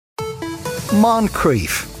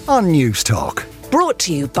Moncrief on News Talk. Brought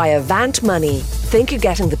to you by Avant Money. Think you're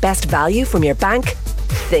getting the best value from your bank?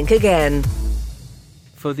 Think again.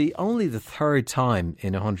 For only the third time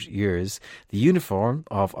in 100 years, the uniform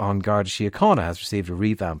of An Garda Síochána has received a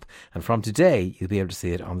revamp, and from today you'll be able to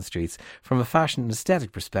see it on the streets. From a fashion and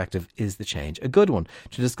aesthetic perspective, is the change a good one?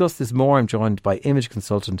 To discuss this more, I'm joined by image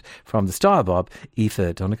consultant from the Style Bob,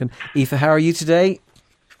 Aoife Dunnigan. Aoife, how are you today?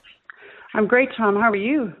 I'm great, Tom. How are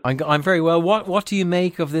you? I'm very well. What do you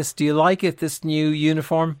make of this? Do you like it, this new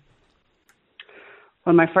uniform?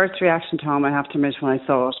 Well, my first reaction, Tom, I have to admit, when I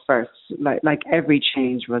saw it first, like every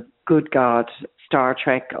change was, good God, Star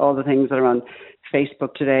Trek, all the things that are on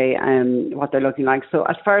Facebook today and what they're looking like. So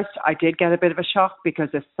at first I did get a bit of a shock because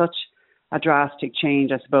it's such a drastic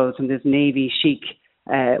change, I suppose, from this navy chic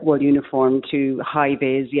wool uniform to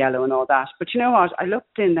high-vis yellow and all that. But you know what? I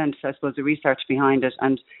looked in then to, I suppose, the research behind it,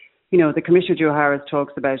 and you know, the Commissioner Joe Harris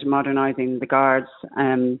talks about modernising the Guards,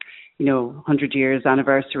 100 years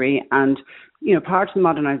anniversary. And, you know, part of the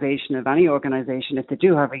modernisation of any organisation, if they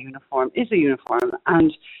do have a uniform, is a uniform.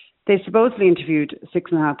 And they supposedly interviewed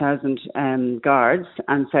 6,500 guards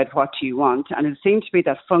and said, what do you want? And it seemed to be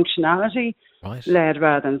that functionality led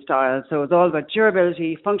rather than style. So it was all about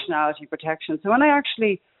durability, functionality, protection. So when I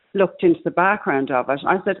actually looked into the background of it,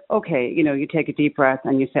 I said, okay, you know, you take a deep breath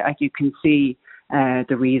and you say, you can see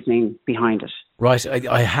the reasoning behind it. Right.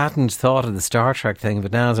 I hadn't thought of the Star Trek thing,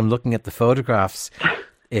 but now as I'm looking at the photographs,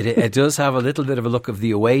 it does have a little bit of a look of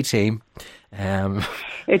the away team.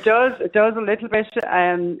 It does a little bit.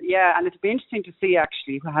 And it'd be interesting to see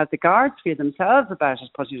actually how the guards feel themselves about it,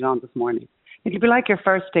 putting it on this morning. It'll be like your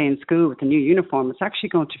first day in school with a new uniform. It's actually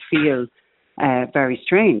going to feel very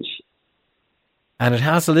strange. And it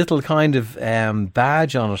has a little kind of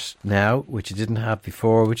badge on it now, which it didn't have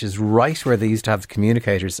before, which is right where they used to have the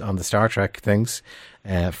communicators on the Star Trek things.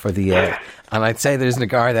 And I'd say there isn't a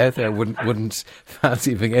guard out there wouldn't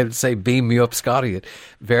fancy being able to say, beam me up, Scotty, at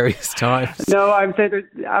various times. No, I'd say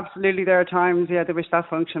absolutely there are times, they wish that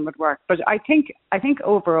function would work. But I think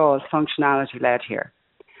overall functionality led here.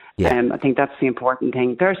 Yeah. I think that's the important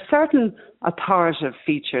thing. There are certain authoritative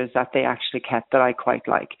features that they actually kept that I quite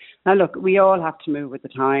like. Now, look, we all have to move with the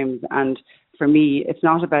times. And for me, it's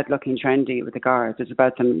not about looking trendy with the guards. It's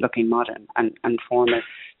about them looking modern and formal.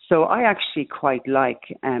 So I actually quite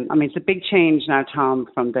like, it's a big change now, Tom,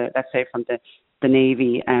 from the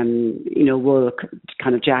navy, wool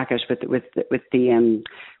kind of jacket with the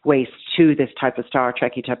waist to this type of Star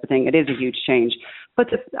Trekky type of thing. It is a huge change. But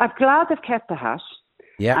I'm glad they've kept the hat.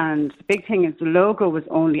 Yeah. And the big thing is the logo was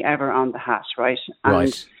only ever on the hat, right?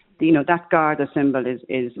 And, that Garda symbol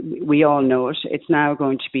is, we all know it. It's now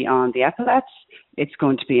going to be on the epaulets. It's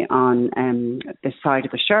going to be on the side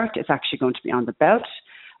of the shirt. It's actually going to be on the belt.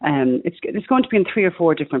 It's going to be in 3 or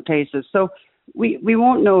 4 different places. So we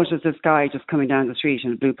won't know it as this guy just coming down the street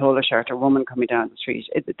in a blue polo shirt or woman coming down the street.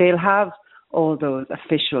 They'll have all those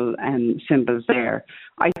official symbols there.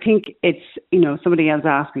 I think it's, somebody else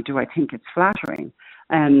asked me, do I think it's flattering?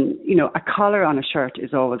 A collar on a shirt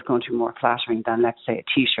is always going to be more flattering than, let's say, a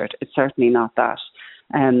T-shirt. It's certainly not that.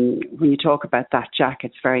 When you talk about that jacket,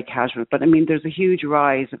 it's very casual. But, there's a huge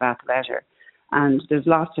rise of athleisure. And there's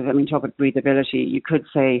lots of, talk about breathability. You could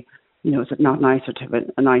say, is it not nicer to have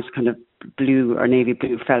a nice kind of blue or navy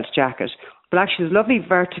blue felt jacket? But actually, there's lovely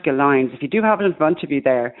vertical lines. If you do have it in front of you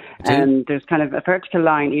there, there's kind of a vertical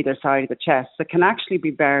line either side of the chest that can actually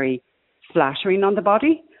be very flattering on the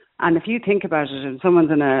body. And if you think about it, if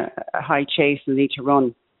someone's in a high chase and need to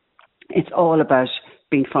run, it's all about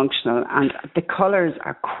being functional. And the colours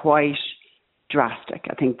are quite drastic.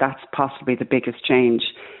 I think that's possibly the biggest change.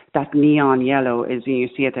 That neon yellow is, you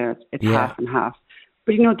see it there, it's half and half.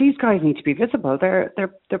 But, these guys need to be visible.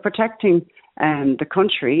 They're protecting the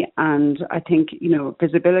country. And I think,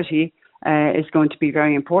 visibility is going to be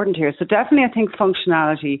very important here. So definitely I think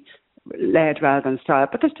functionality led rather than style,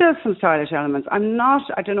 but there's still some stylish elements. I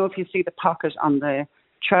don't know if you see the pocket on the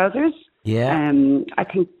trousers. Yeah. I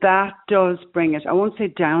think that does bring it, I won't say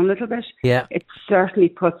down a little bit. Yeah. It certainly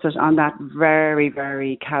puts it on that very,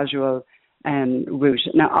 very casual route.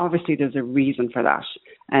 Now, obviously there's a reason for that.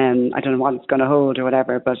 I don't know what it's going to hold or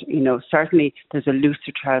whatever, but, certainly there's a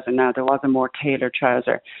looser trouser now. There was a more tailored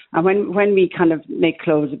trouser. And when we kind of make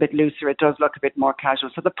clothes a bit looser, it does look a bit more casual.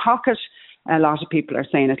 So the pocket, a lot of people are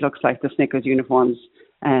saying it looks like the Snickers uniforms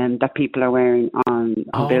that people are wearing on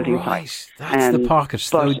building sites. That's the pocket.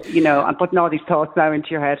 But, I'm putting all these thoughts now into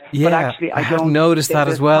your head. Yeah, but actually, I hadn't noticed that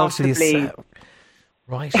as well.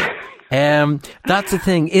 Right. That's the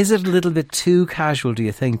thing. Is it a little bit too casual, do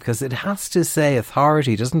you think? Because it has to say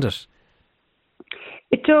authority, doesn't it?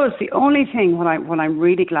 It does. The only thing what I'm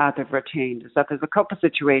really glad they've retained is that there's a couple of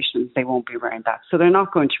situations they won't be wearing that. So they're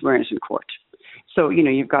not going to wear it in court. So,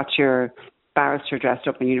 you've got your barrister dressed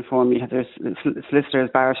up in uniform, you have their solicitors,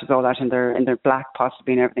 barristers, all that in their black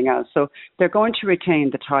possibly and everything else. So they're going to retain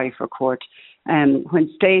the tie for court.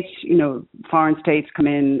 When states, foreign states come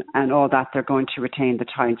in and all that, they're going to retain the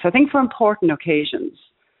tie. So I think for important occasions,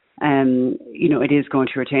 it is going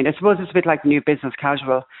to retain. I suppose it's a bit like the new business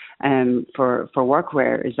casual for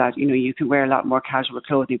workwear, is that, you can wear a lot more casual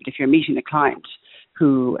clothing, but if you're meeting a client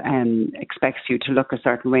who expects you to look a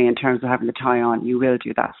certain way in terms of having the tie on, you will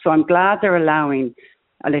do that. So I'm glad they're allowing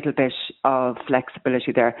a little bit of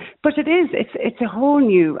flexibility there. But it's a whole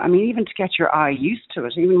new, even to get your eye used to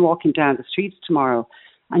it, even walking down the streets tomorrow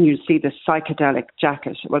and you see the psychedelic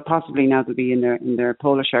jacket, well, possibly now they'll be in their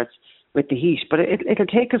polo shirts with the heat, but it'll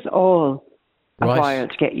take us all a while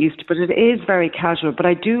to get used to. But it is very casual. But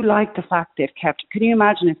I do like the fact they've kept, can you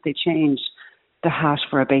imagine if they changed the hat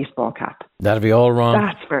for a baseball cap? That'd be all wrong.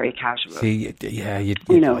 That's very casual. See,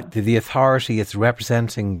 the authority, it's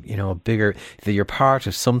representing, a bigger, that you're part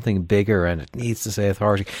of something bigger and it needs to say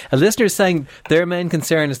authority. A listener's saying their main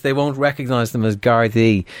concern is they won't recognise them as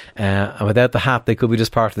Gardaí, and without the hat they could be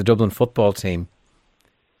just part of the Dublin football team.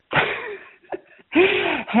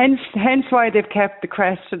 Hence why they've kept the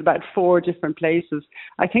crest in about 4 different places.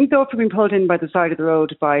 I think though, if you've been pulled in by the side of the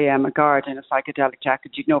road by a guard in a psychedelic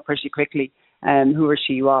jacket, you'd know pretty quickly who or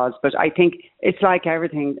she was. But I think it's like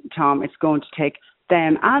everything, Tom, it's going to take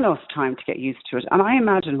them and us time to get used to it. And I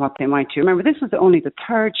imagine what they might do. Remember, this was only the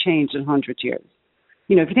 3rd change in 100 years.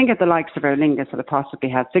 If you think of the likes of Aer Lingus that have possibly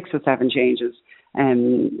had 6 or 7 changes,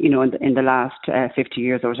 in the last 50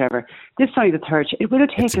 years or whatever, this is only the 3rd. It will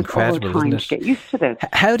take us all time to get used to this.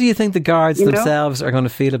 How do you think the guards themselves are going to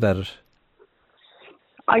feel about it?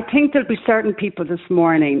 I think there'll be certain people this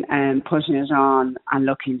morning putting it on and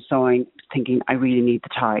sewing, thinking, I really need the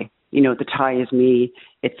tie. The tie is me.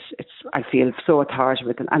 I feel so authoritative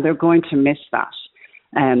with it, and they're going to miss that.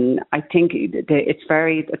 I think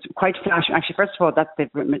it's quite flattering. Actually, first of all, that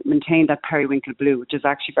they've maintained that periwinkle blue, which is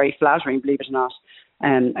actually very flattering, believe it or not,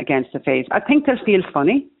 against the face. I think they'll feel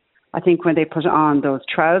funny. I think when they put on those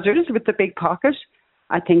trousers with the big pocket,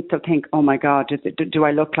 I think they'll think, oh my God, do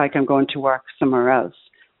I look like I'm going to work somewhere else?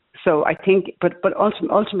 So I think, but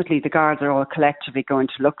ultimately the guards are all collectively going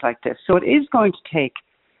to look like this. So it is going to take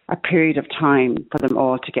a period of time for them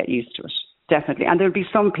all to get used to it, definitely. And there'll be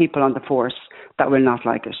some people on the force that will not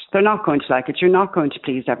like it. They're not going to like it. You're not going to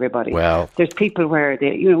please everybody. Well, there's people where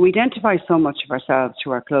we identify so much of ourselves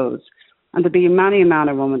through our clothes. And there'll be many a man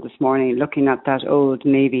or woman this morning looking at that old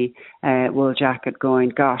navy wool jacket going,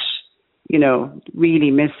 gosh,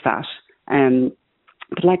 really miss that.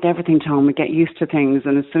 But like everything, Tom, we get used to things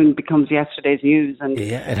and it soon becomes yesterday's news and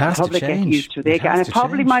it has the public to change. Get used to it. And it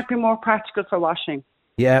probably might be more practical for washing.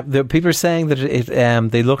 Yeah, people are saying that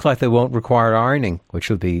they look like they won't require ironing, which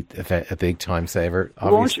will be a big time saver,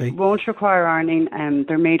 obviously. Won't require ironing.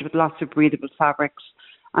 They're made with lots of breathable fabrics.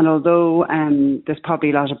 And although there's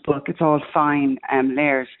probably a lot of bulk, it's all fine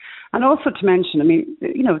layers. And also to mention,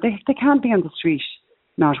 they can't be on the street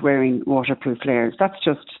not wearing waterproof layers. That's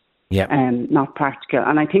just not practical.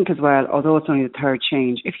 And I think as well, although it's only the 3rd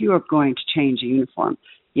change, if you are going to change a uniform,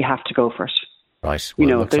 you have to go for it. Right.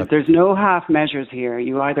 Well, there's no half measures here.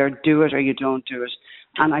 You either do it or you don't do it.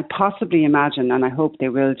 And I possibly imagine, and I hope they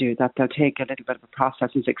will do, that they'll take a little bit of a process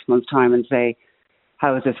in 6 months' time and say,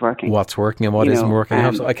 how is this working? What's working and what isn't working?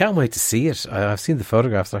 I can't wait to see it. I've seen the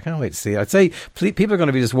photographs. I can't wait to see it. I'd say people are going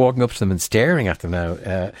to be just walking up to them and staring at them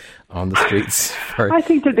now on the streets. I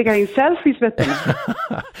think they'll be getting selfies with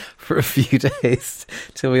them. For a few days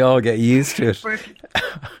till we all get used to it.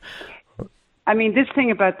 This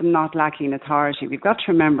thing about them not lacking authority, we've got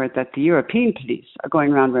to remember that the European police are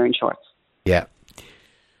going around wearing shorts. Yeah.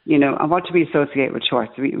 And what do we associate with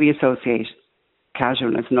shorts? We associate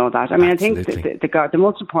casualness and all that. Absolutely. I think the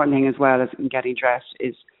most important thing as well as in getting dressed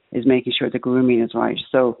is making sure the grooming is right.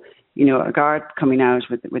 So, a guard coming out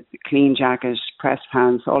with clean jacket, pressed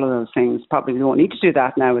pants, all of those things, probably we won't need to do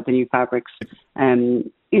that now with the new fabrics.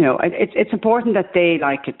 It's important that they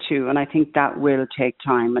like it too, and I think that will take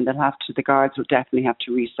time, and the guards will definitely have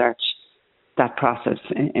to research that process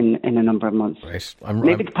in a number of months. Right.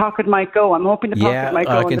 Maybe the pocket might go. I'm hoping the pocket might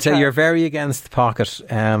go. I can tell you're very against the pocket.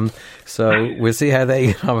 So we'll see how they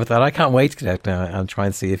get on with that. I can't wait to get out now and try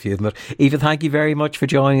and see if but Eva, thank you very much for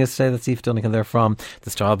joining us today. That's Eva Dunnigan there from the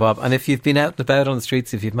Style Bob. And if you've been out and about on the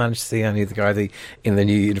streets, if you've managed to see any of the Gardaí in the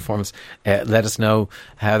new uniforms, let us know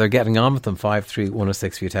how they're getting on with them.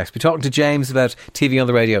 53106 for your text. We're talking to James about TV on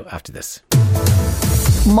the radio after this.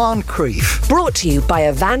 Moncrief. Brought to you by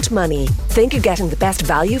Avant Money. Think you're getting the best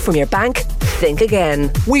value from your bank? Think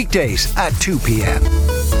again. Weekdays at 2 p.m.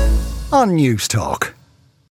 on News Talk.